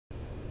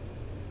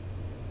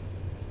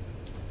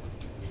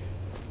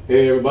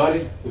Hey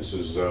everybody, this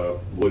is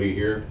Woody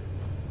here.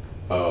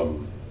 I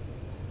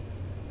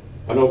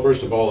know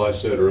first of all I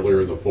said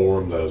earlier in the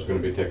forum that I was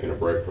going to be taking a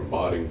break from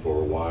modding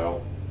for a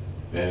while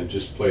and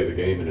just play the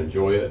game and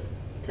enjoy it,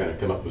 kind of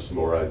come up with some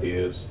more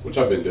ideas, which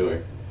I've been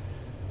doing.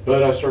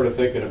 But I started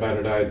thinking about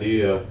an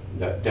idea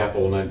that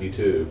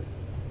Dapple92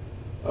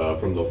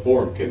 from the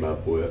forum came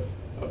up with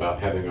about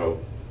having a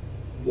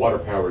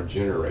water-powered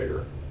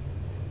generator.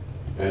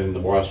 And the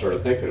more I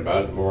started thinking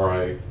about it, the more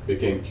I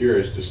became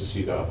curious just to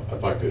see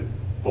if I could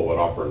pull it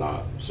off or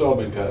not. So I've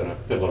been kind of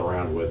fiddling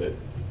around with it.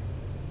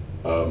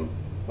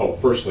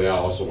 Firstly, I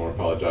also want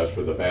to apologize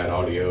for the bad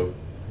audio.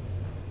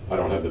 I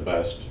don't have the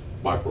best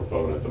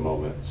microphone at the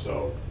moment,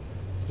 so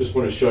just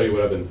want to show you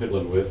what I've been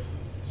fiddling with.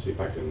 See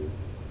if I can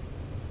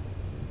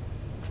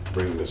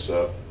bring this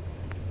up.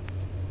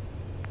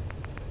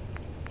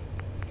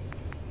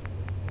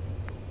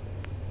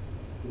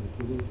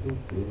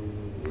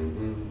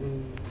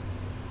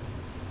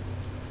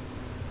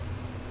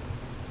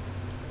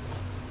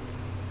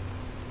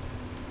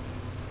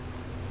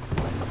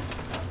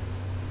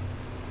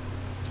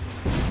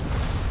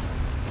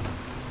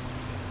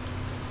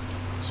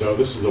 So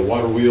this is the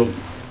water wheel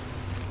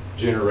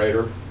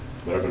generator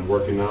that I've been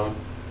working on.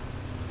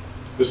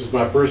 This is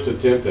my first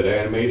attempt at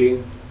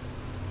animating.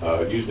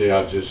 Usually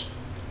I just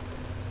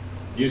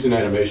use an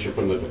animation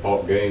from the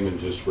default game and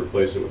just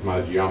replace it with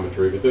my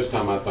geometry, but this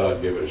time I thought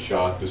I'd give it a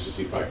shot just to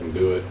see if I can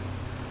do it.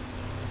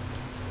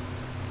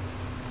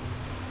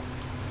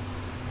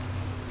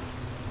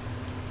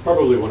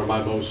 Probably one of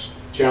my most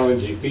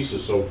challenging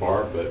pieces so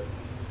far, but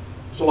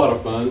it's a lot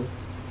of fun.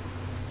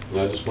 And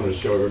I just wanted to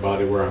show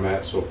everybody where I'm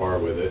at so far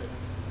with it.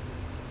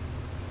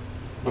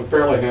 I'm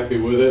fairly happy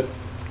with it,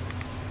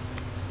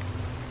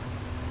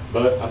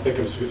 but I think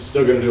I'm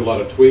still going to do a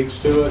lot of tweaks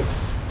to it.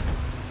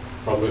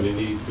 Probably going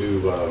to need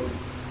to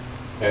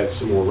add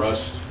some more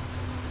rust.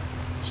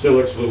 Still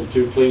looks a little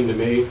too clean to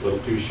me, a little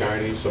too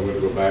shiny, so I'm going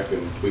to go back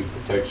and tweak the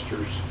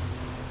textures.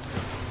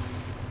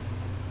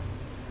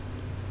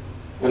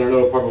 And I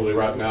know probably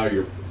right now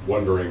you're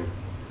wondering,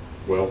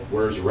 well,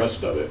 where's the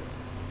rest of it?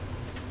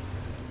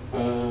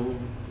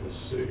 Let's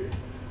see.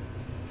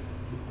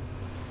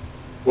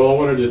 Well, I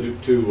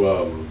wanted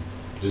to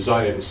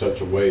design it in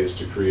such a way as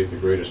to create the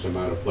greatest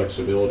amount of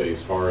flexibility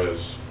as far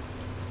as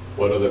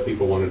what other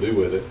people want to do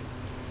with it.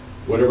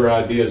 Whatever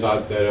ideas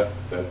that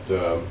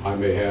I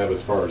may have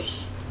as far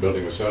as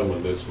building a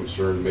settlement is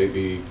concerned may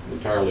be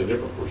entirely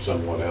different for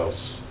someone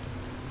else.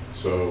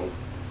 So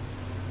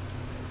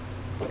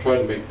I tried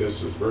to make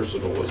this as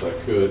versatile as I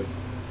could.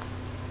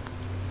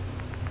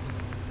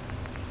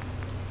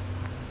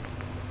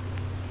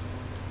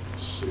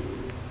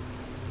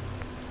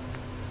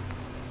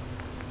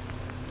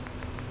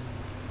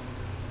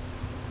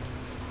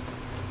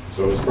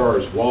 So as far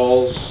as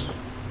walls,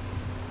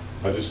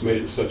 I just made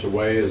it in such a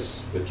way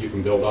as that you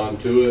can build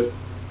onto it.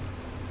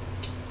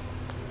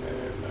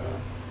 And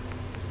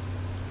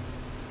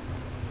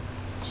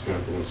just kind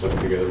of putting something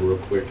together real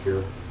quick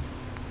here.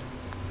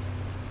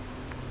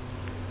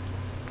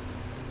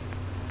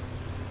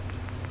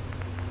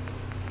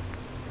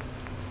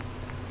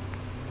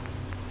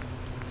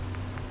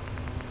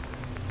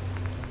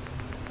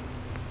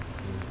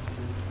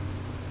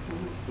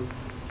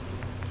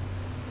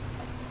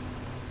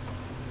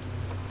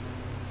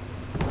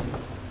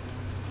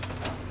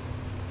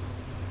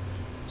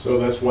 So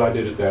that's why I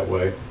did it that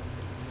way.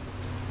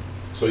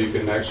 So you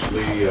can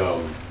actually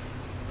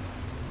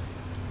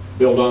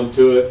build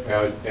onto it,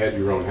 add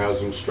your own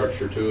housing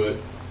structure to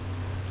it,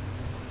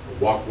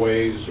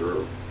 walkways,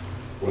 or,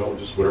 well,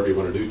 just whatever you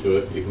want to do to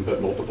it. You can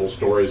put multiple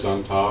stories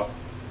on top,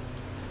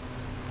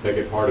 make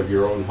it part of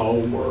your own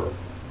home, or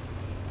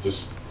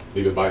just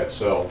leave it by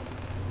itself.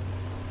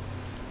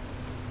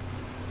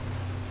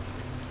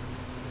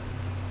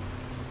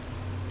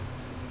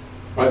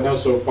 Right now,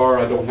 so far,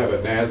 I don't have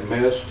it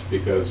meshed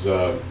because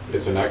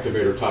it's an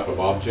activator type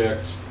of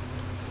object,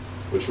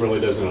 which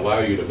really doesn't allow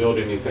you to build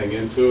anything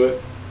into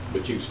it,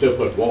 but you can still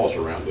put walls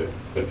around it.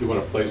 But if you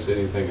want to place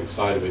anything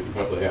inside of it, you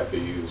probably have to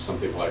use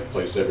something like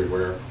Place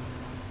Everywhere.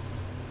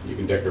 You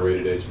can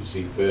decorate it as you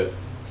see fit.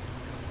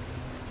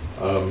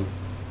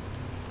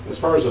 As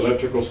far as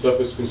electrical stuff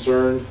is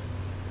concerned,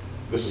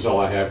 this is all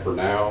I have for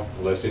now,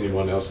 unless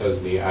anyone else has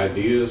any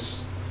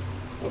ideas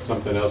of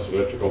something else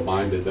electrical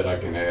minded that I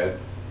can add.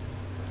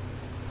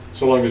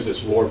 So long as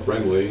it's lore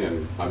friendly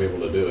and I'm able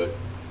to do it.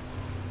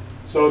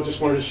 So just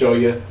wanted to show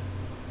you,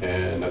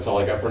 and that's all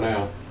I got for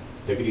now.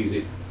 Take it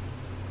easy.